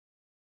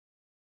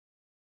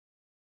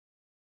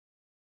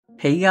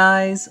Hey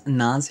guys,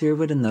 Naz here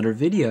with another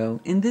video.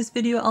 In this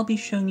video, I'll be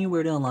showing you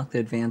where to unlock the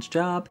advanced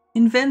job,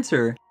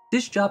 Inventor.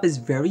 This job is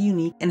very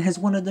unique and has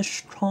one of the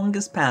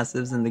strongest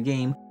passives in the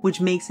game,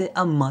 which makes it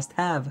a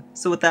must-have.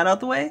 So with that out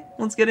the way,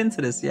 let's get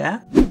into this,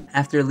 yeah?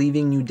 After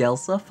leaving New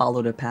Delsa,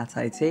 follow the paths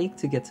I take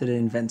to get to the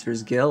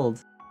Inventor's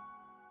Guild.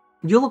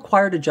 You'll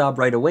acquire the job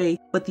right away,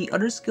 but the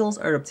other skills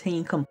are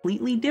obtained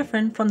completely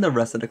different from the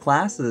rest of the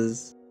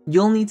classes.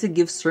 You'll need to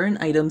give certain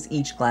items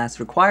each class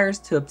requires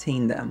to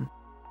obtain them.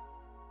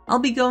 I'll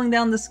be going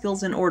down the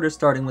skills in order,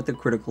 starting with the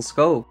critical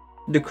scope.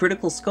 The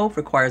critical scope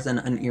requires an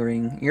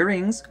unearring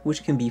earrings,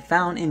 which can be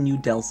found in New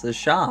Delsa's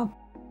shop.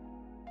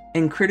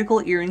 And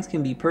critical earrings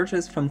can be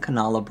purchased from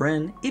Kanala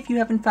Bryn if you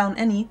haven't found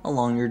any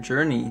along your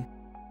journey.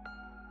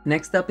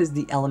 Next up is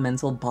the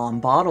elemental bomb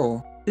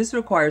bottle. This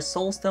requires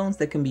soul stones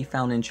that can be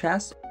found in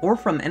chests or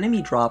from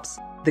enemy drops.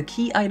 The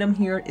key item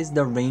here is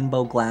the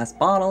rainbow glass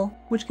bottle,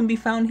 which can be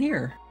found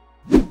here.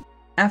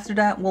 After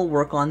that, we'll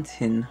work on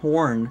Tin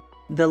Horn.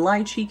 The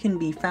lychee can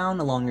be found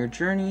along your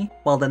journey,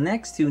 while the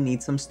next two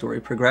need some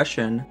story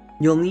progression.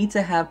 You'll need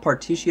to have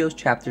Partitio's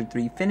Chapter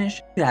 3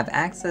 finished to have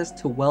access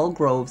to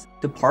Wellgrove's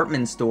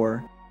department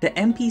store. The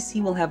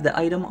NPC will have the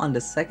item on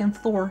the second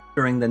floor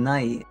during the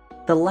night.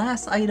 The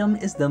last item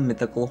is the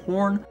mythical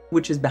horn,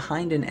 which is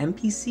behind an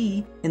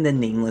NPC in the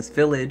Nameless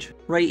Village,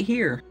 right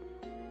here.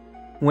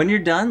 When you're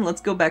done,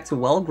 let's go back to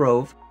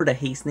Wellgrove for the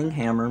Hastening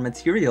Hammer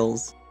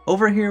materials.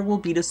 Over here will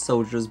be the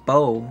soldier's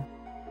bow.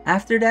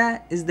 After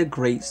that is the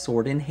Great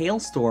Sword in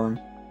Hailstorm.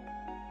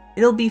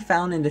 It'll be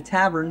found in the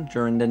tavern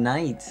during the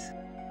night.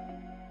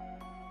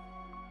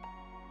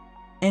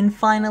 And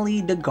finally,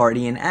 the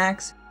Guardian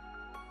Axe.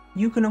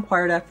 You can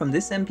acquire that from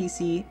this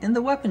NPC in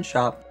the weapon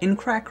shop in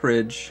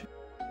Crackridge.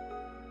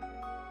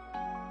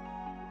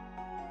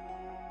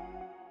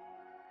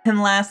 And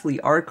lastly,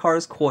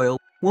 Arkar's Coil.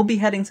 We'll be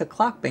heading to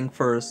Clockbank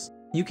first.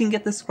 You can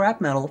get the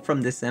scrap metal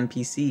from this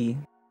NPC.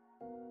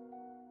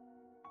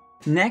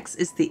 Next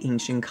is the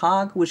Ancient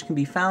Cog, which can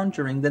be found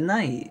during the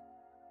night.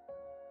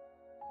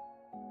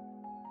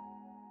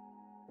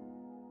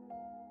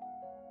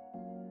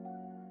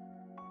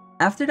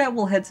 After that,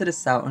 we'll head to the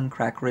Southern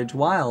Crackridge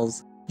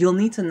Wilds. You'll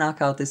need to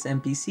knock out this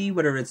NPC,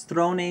 whether it's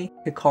Throne,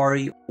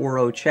 Hikari, or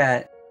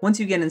Ochet. Once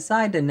you get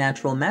inside, the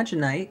Natural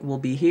Maginite will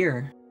be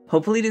here.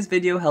 Hopefully this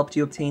video helped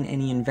you obtain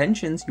any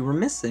inventions you were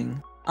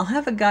missing. I'll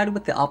have a guide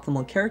with the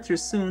optimal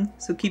characters soon,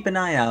 so keep an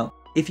eye out.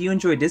 If you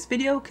enjoyed this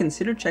video,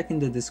 consider checking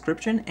the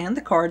description and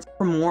the cards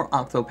for more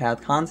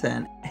Octopath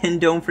content. And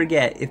don't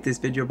forget, if this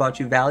video brought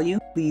you value,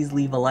 please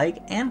leave a like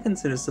and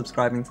consider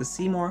subscribing to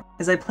see more,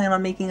 as I plan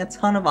on making a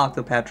ton of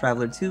Octopath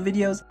Traveler 2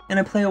 videos, and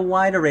I play a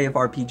wide array of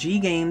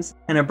RPG games,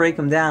 and I break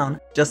them down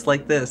just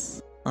like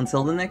this.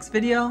 Until the next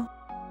video,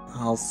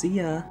 I'll see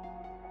ya.